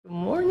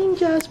morning,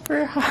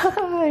 Jasper.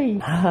 Hi.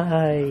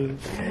 Hi.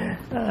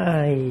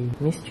 Hi.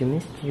 Missed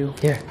you.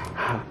 Here.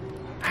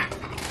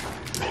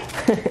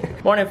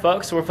 Morning,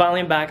 folks. We're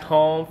finally back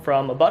home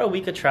from about a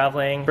week of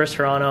traveling. First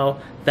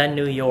Toronto, then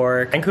New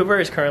York. Vancouver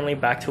is currently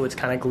back to its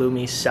kind of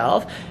gloomy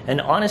self,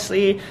 and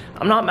honestly,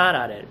 I'm not mad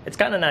at it. It's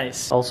kind of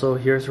nice. Also,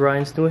 here's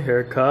Ryan's new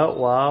haircut.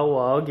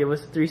 Wow, give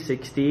us a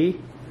 360.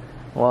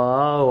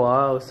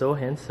 Wow, so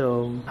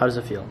handsome. How does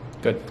it feel?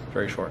 Good,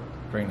 very short,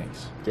 very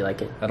nice. Do you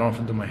like it? I don't have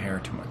to do my hair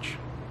too much.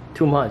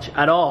 Too much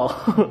at all.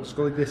 Let's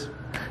go like this.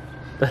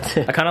 That's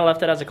it. I kind of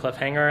left it as a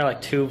cliffhanger like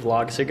 2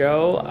 vlogs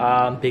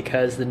ago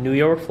because the New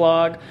York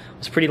vlog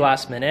was pretty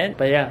last minute.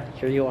 But yeah,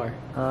 here you are.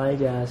 Hi,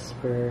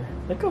 Jasper.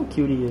 Look how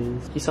cute he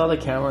is. He saw the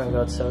camera and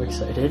got so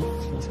excited.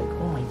 He's like,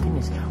 oh my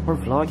goodness, we're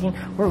vlogging.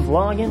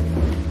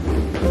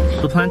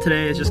 So the plan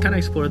today is just kind of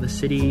explore the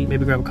city,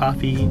 maybe grab a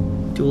coffee,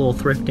 do a little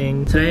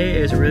thrifting. Today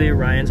is really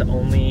Ryan's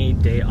only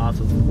day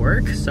off of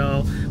work,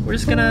 so we're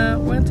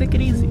gonna take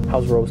it easy.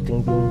 How's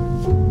roasting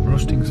been?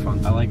 Roasting's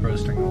fun. I like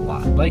roasting a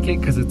lot. I like it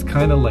because it's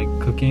kind of like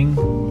cooking,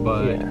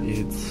 but yeah,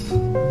 it's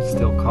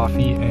still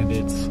coffee and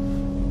it's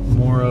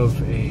more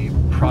of a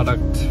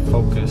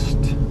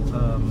product-focused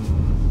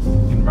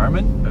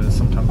environment.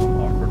 Sometimes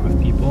I'm awkward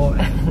with people,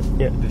 and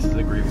yeah, this is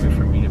a great way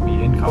for me to be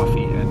in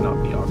coffee and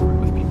not be awkward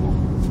with people.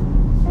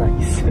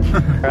 Nice.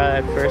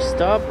 Alright, first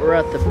stop, we're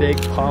at the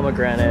big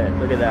pomegranate.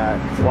 Look at that.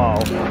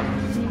 Wow.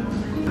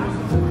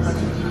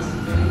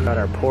 Got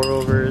our pour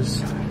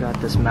overs. Got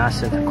this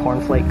massive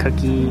cornflake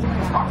cookie.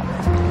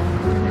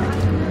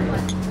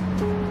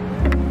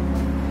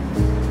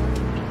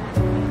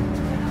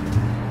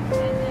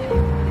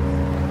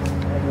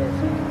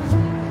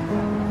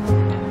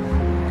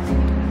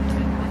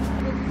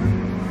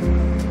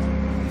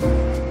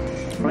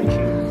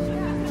 Crunchy.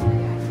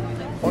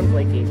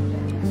 Cornflakey.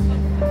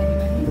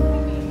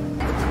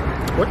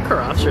 What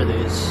carafes are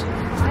these?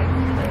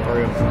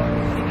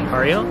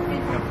 Oreo?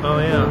 Oh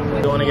yeah.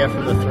 What do you want to get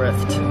from the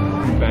thrift?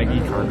 Baggy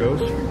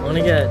cargos. I want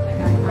to get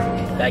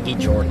baggy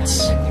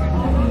jorts.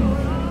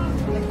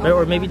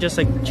 Or maybe just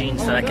like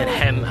jeans that I can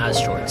hem as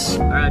shorts.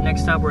 Alright,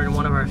 next up we're in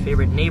one of our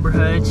favorite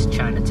neighborhoods,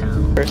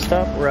 Chinatown. First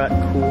up, we're at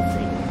Cool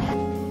Thing.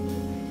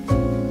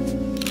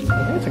 I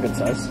think it's a good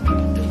size.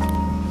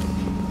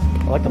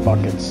 I like the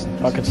buckets.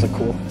 Buckets look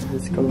cool.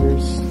 These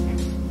colors.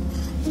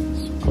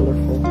 So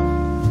colorful.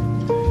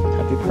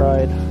 Happy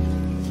Pride.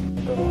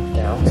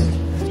 Down.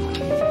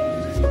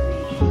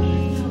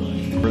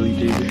 Harley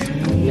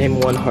Davidson. Name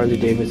one Harley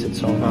Davidson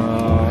song.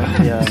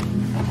 Yeah.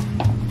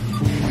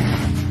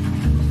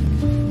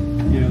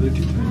 Yeah, they're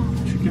too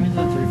tight. Give me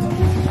that 35.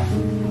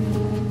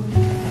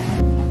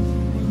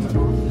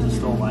 Is it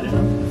still wide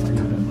enough? If I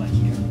cut it like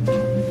here.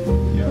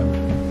 Yeah.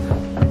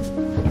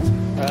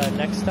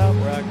 Next up,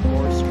 we're at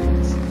Gore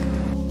Streets.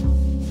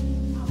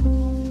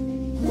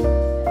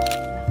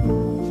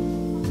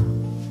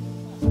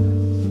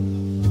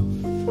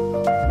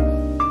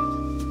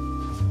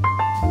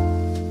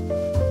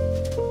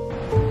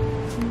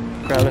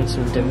 Grabbing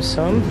some dim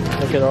sum.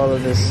 Look at all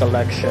of this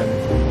selection.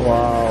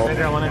 Wow. I'm gonna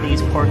grab one of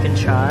these pork and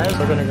chives.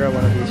 We're gonna grab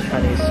one of these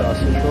Chinese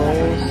sausage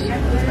rolls.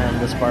 And then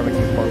this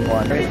barbecue pork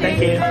one. Great,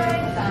 thank you.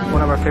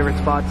 One of our favorite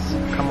spots.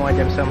 Come on,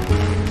 dim sum.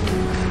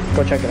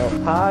 Go check it out.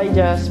 Hi,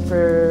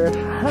 Jasper.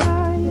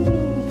 Hi.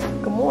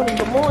 Good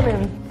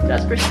morning.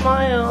 Jasper,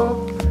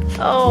 smile.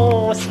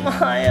 Oh,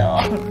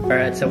 smile.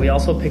 Alright, so we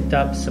also picked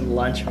up some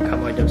lunch from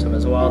Kamoy Dim Sum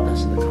as well. This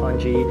is the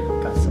congee.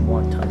 Got some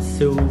wonton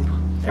soup.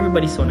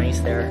 Everybody's so nice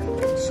there.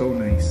 So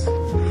nice.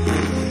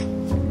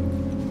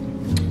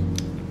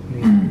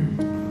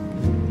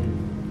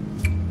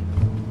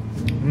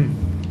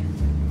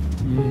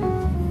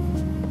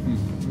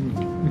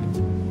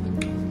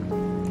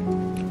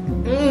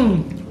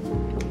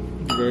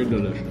 Very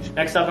delicious.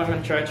 Next up, I'm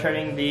going to try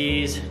turning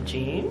these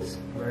jeans.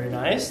 Very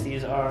nice.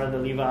 These are the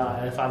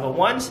Levi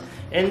 501s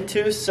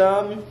into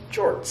some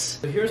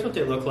jorts. So here's what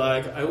they look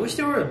like. I wish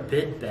they were a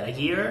bit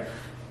baggier,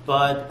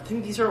 but I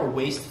think these are a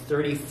waist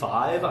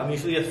 35. I'm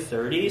usually a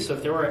 30, so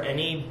if they were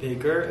any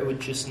bigger, it would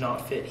just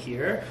not fit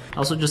here. I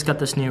also just got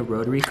this new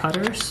rotary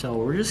cutter, so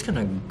we're just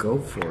gonna go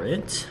for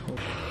it.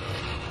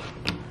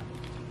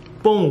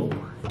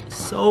 Boom!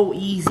 So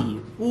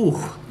easy. Ooh,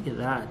 look at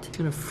that. Just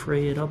gonna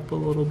fray it up a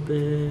little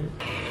bit.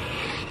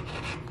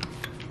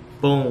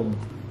 Boom.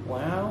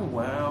 Wow.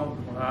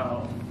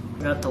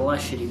 Got the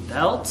Lushity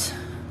belt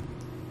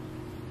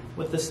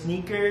with the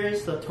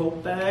sneakers, the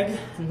tote bag,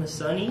 and the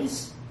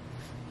sunnies.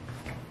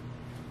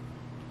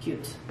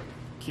 Cute.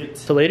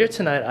 So later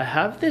tonight, I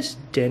have this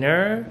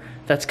dinner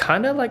that's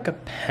kind of like a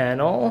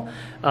panel.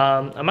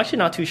 I'm actually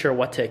not too sure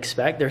what to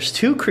expect. There's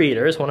 2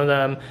 creators, one of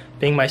them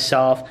being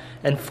myself,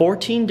 and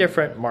 14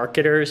 different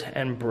marketers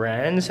and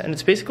brands. And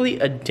it's basically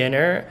a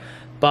dinner,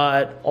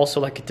 but also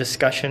like a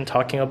discussion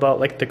talking about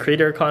like the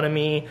creator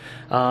economy.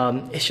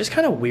 It's just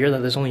kind of weird that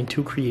there's only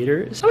 2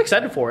 creators. I'm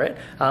excited for it.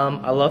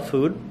 I love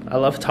food. I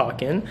love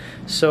talking.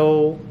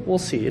 So we'll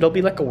see. It'll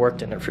be like a work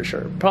dinner for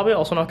sure. Probably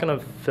also not gonna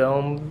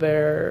film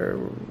there.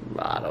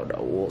 I don't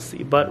know. We'll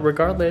see. But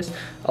regardless,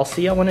 I'll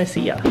see ya when I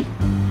see ya.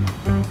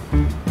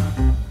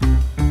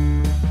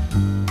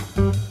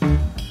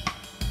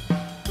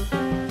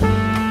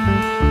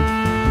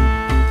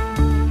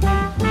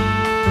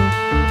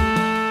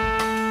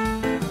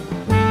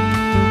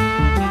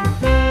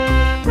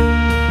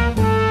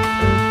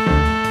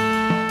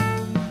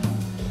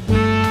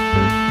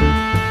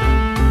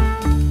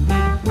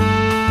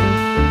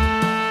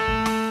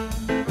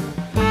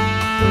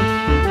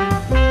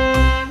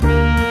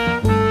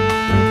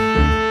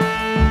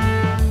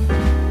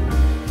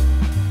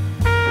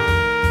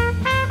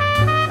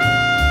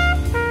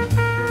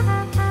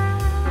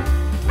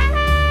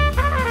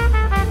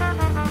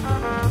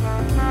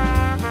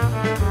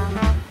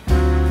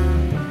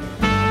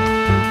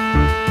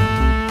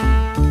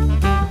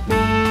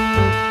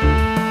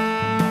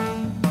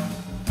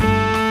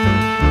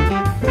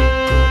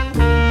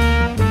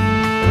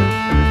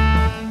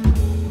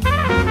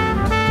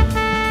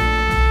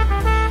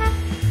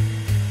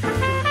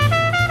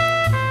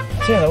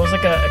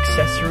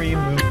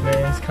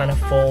 kind of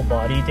full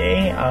body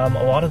day. A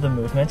lot of the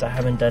movements I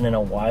haven't done in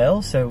a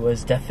while, so it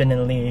was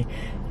definitely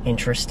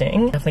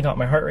interesting. Definitely got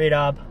my heart rate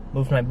up,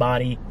 moved my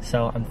body,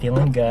 so I'm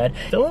feeling good.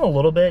 Feeling a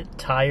little bit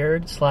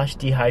tired /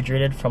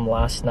 dehydrated from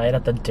last night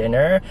at the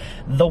dinner.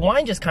 The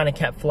wine just kind of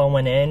kept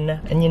flowing in,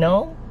 and you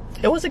know,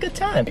 it was a good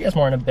time. You guys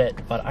more in a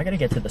bit, but I gotta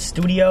get to the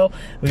studio.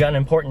 We got an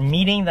important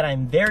meeting that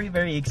I'm very,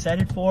 very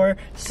excited for,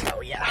 so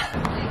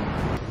yeah.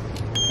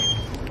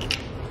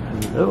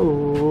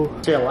 Hello.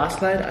 So yeah,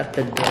 last night at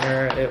the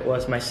dinner, it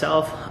was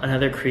myself,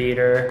 another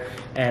creator,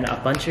 and a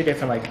bunch of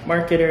different like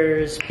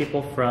marketers,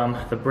 people from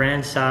the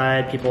brand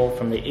side, people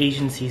from the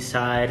agency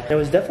side. It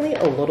was definitely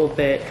a little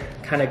bit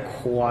kind of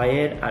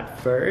quiet at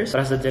first,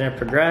 but as the dinner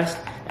progressed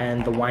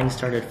and the wine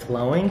started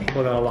flowing,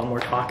 people got a lot more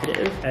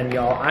talkative. And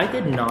y'all, I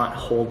did not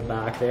hold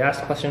back. They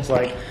asked questions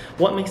like,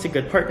 what makes a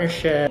good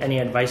partnership? Any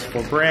advice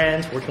for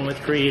brands, working with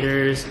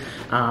creators,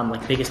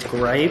 like biggest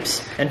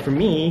gripes? And for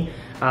me,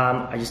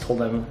 I just told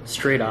them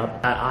straight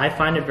up that I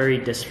find it very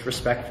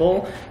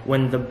disrespectful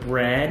when the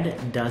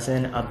brand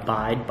doesn't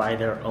abide by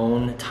their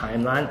own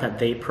timeline that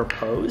they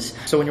propose.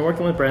 So when you're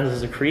working with brands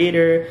as a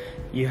creator,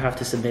 you have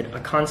to submit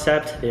a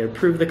concept, they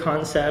approve the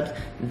concept,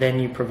 then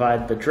you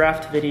provide the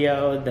draft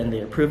video, then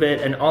they approve it,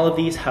 and all of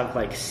these have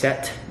like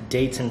set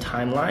dates and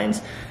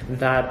timelines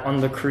that on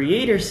the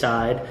creator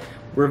side,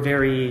 we're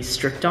very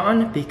strict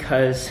on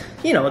because,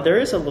 you know, there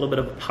is a little bit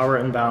of a power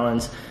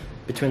imbalance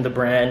between the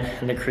brand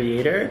and the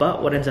creator.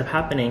 But what ends up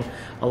happening,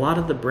 a lot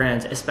of the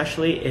brands,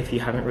 especially if you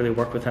haven't really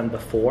worked with them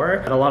before,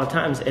 and a lot of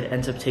times it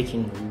ends up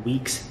taking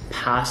weeks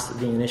past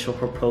the initial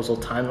proposal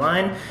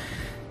timeline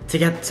to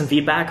get some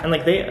feedback. And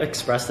like they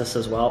express this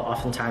as well,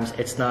 oftentimes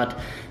it's not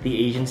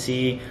the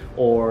agency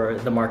or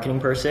the marketing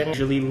person,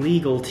 usually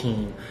legal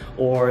team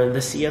or the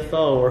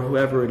CFO or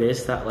whoever it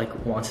is that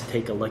like wants to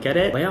take a look at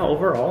it. But yeah,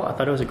 overall, I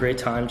thought it was a great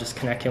time just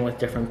connecting with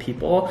different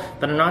people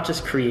that are not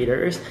just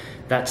creators,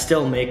 that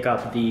still make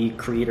up the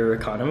creator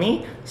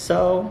economy.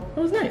 So it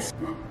was nice.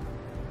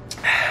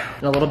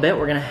 In a little bit,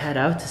 we're gonna head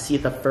out to see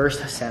the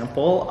first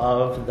sample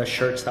of the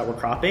shirts that we're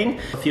cropping.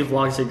 A few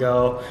vlogs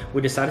ago,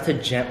 we decided to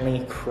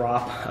gently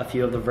crop a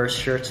few of the Verse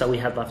shirts that we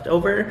had left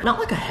over. Not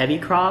like a heavy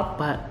crop,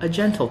 but a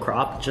gentle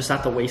crop, just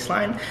at the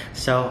waistline.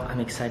 So I'm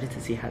excited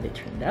to see how they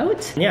turned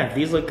out. And yeah,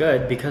 these look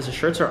good because the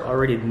shirts are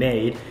already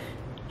made.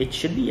 It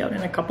should be out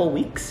in a couple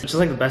weeks. Which is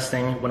like the best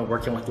thing when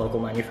working with local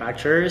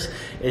manufacturers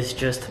is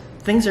just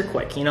things are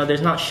quick. You know,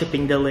 there's not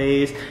shipping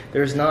delays,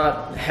 there's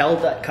not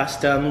held at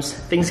customs,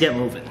 things get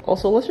moving.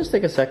 Also, let's just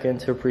take a second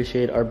to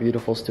appreciate our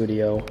beautiful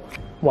studio.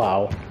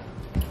 Wow.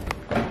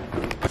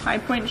 High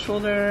point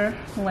shoulder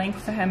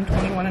length, the hem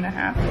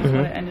 21.5 is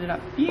what it ended up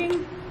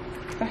being.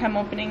 The hem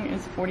opening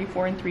is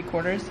 44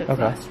 3/4, so it's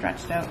not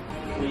stretched out.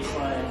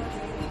 Waistline.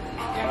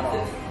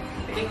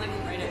 Fitting like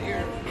right at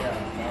your...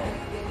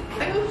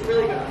 That looks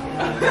really good.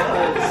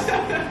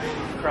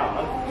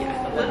 Crop.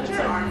 Yeah, but then it's like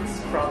arms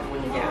crop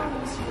when you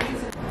get this.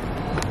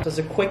 So it's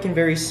a quick and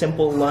very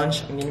simple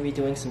lunch. I'm gonna be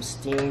doing some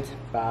steamed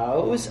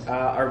baos.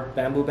 Our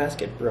bamboo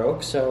basket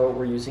broke, so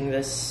we're using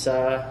this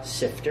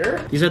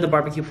sifter. These are the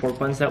barbecue pork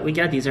buns that we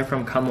get. These are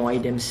from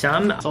Kamwai Dim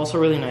Sum. It's also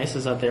really nice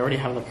is that they already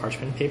have the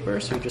parchment paper,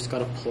 so we just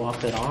gotta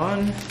plop it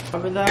on,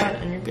 cover that,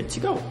 and you're good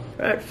to go.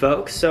 All right,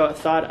 folks, so I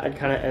thought I'd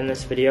kind of end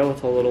this video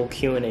with a little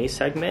Q&A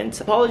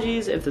segment.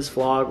 Apologies if this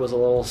vlog was a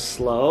little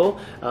slow.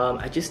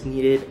 I just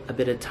needed a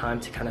bit of time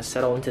to kind of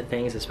settle into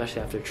things,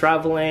 especially after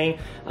traveling.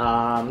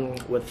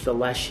 With the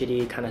less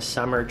shitty kind of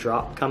summer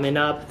drop coming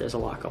up, there's a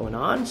lot going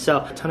on. So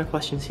a ton of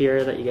questions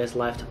here that you guys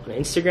left on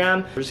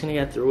Instagram. We're just gonna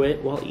get through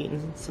it while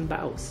eating some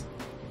baos.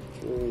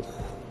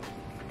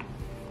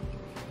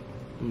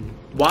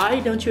 Why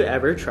don't you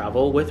ever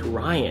travel with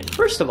Ryan?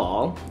 First of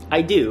all,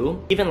 I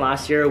do. Even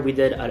last year we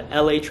did an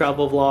LA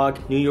travel vlog,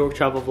 New York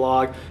travel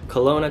vlog,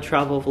 Kelowna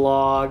travel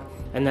vlog,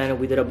 and then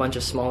we did a bunch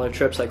of smaller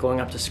trips like going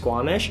up to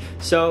Squamish.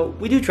 So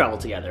we do travel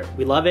together.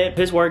 We love it.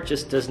 His work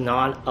just does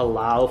not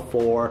allow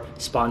for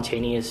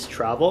spontaneous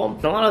travel.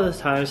 And a lot of the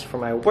times for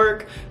my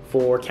work,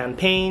 for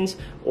campaigns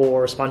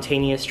or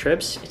spontaneous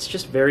trips, it's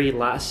just very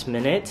last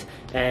minute.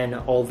 And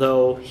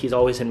although he's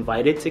always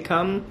invited to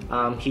come,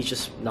 he's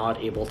just not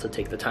able to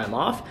take the time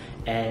off.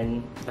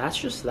 And that's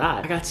just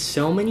that. I got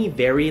so many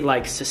very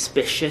like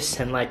suspicious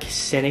and like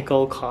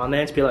cynical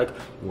comments, be like,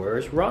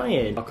 where's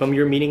Ryan? How come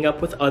you're meeting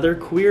up with other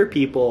queer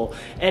people?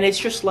 And it's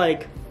just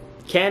like,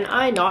 can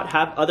I not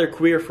have other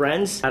queer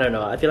friends? I don't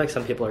know, I feel like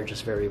some people are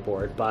just very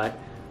bored, but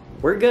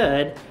we're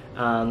good.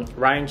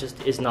 Ryan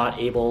just is not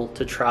able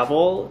to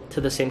travel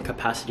to the same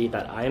capacity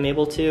that I am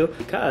able to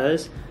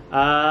because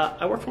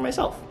I work for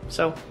myself.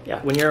 So yeah,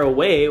 when you're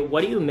away,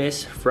 what do you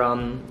miss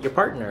from your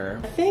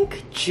partner? I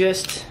think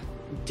just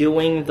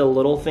doing the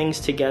little things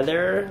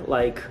together,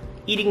 like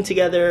eating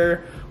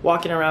together,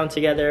 walking around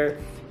together.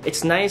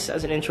 It's nice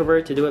as an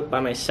introvert to do it by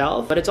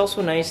myself, but it's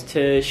also nice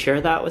to share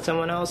that with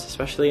someone else,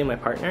 especially my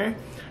partner.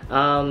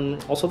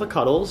 Also the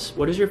cuddles.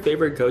 What is your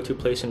favorite go-to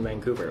place in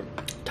Vancouver?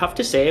 Tough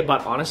to say,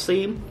 but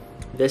honestly,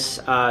 this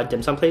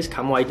dim sum place,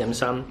 Kamwai Dim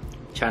Sum,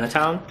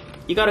 Chinatown,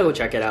 you gotta go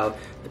check it out.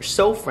 They're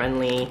so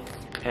friendly.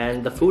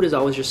 and the food is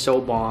always just so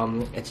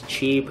bomb. It's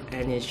cheap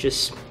and it's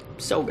just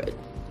so good.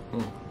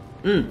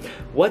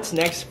 What's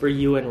next for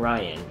you and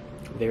Ryan?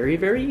 Very,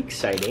 very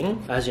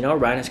exciting. As you know,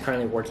 Ryan is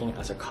currently working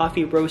as a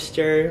coffee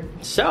roaster.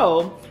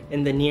 So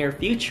in the near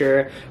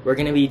future, we're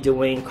gonna be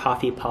doing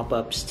coffee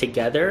pop-ups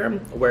together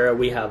where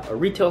we have a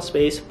retail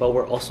space, but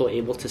we're also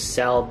able to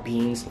sell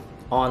beans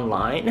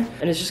online,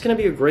 and it's just gonna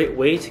be a great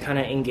way to kind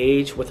of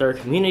engage with our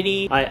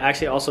community. I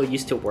actually also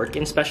used to work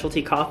in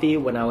specialty coffee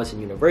when I was in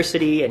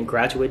university and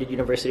graduated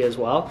university as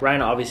well.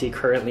 Ryan obviously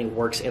currently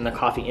works in the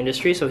coffee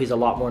industry, so he's a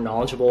lot more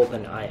knowledgeable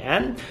than I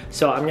am.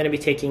 So I'm gonna be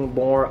taking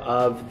more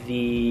of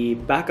the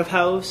back of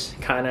house,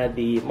 kind of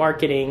the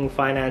marketing,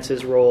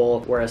 finances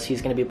role, whereas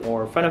he's gonna be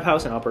more front of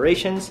house and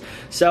operations.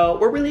 So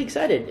we're really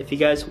excited. If you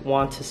guys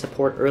want to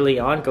support early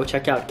on, go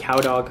check out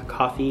Cowdog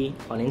Coffee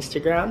on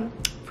Instagram.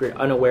 If you're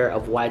unaware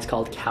of why it's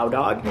called cow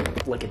dog,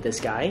 look at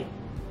this guy.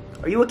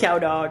 Are you a cow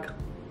dog?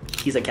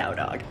 He's a cow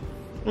dog.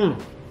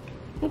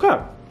 Okay,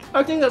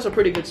 I think that's a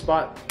pretty good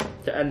spot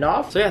to end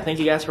off. So yeah, thank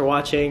you guys for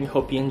watching.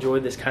 Hope you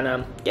enjoyed this kind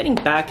of getting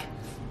back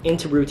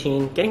into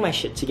routine, getting my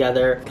shit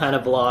together kind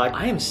of vlog.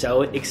 I am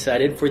so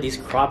excited for these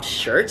cropped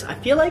shirts. I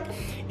feel like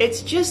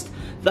it's just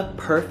the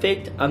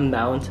perfect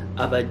amount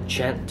of a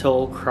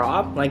gentle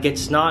crop. Like,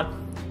 it's not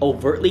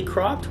overtly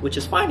cropped, which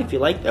is fine if you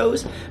like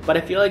those, but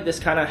I feel like this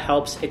kind of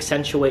helps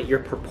accentuate your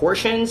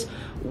proportions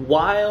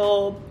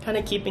while kind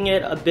of keeping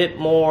it a bit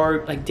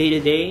more like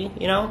day-to-day,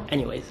 you know?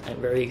 Anyways,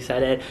 I'm very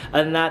excited.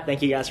 Other than that,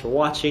 thank you guys for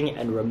watching,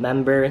 and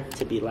remember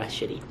to be less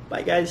shitty.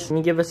 Bye guys. Can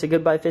you give us a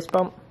goodbye fist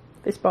bump?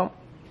 Fist bump.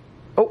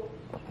 Oh,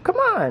 come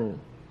on.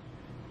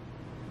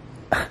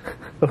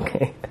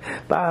 Okay,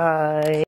 bye.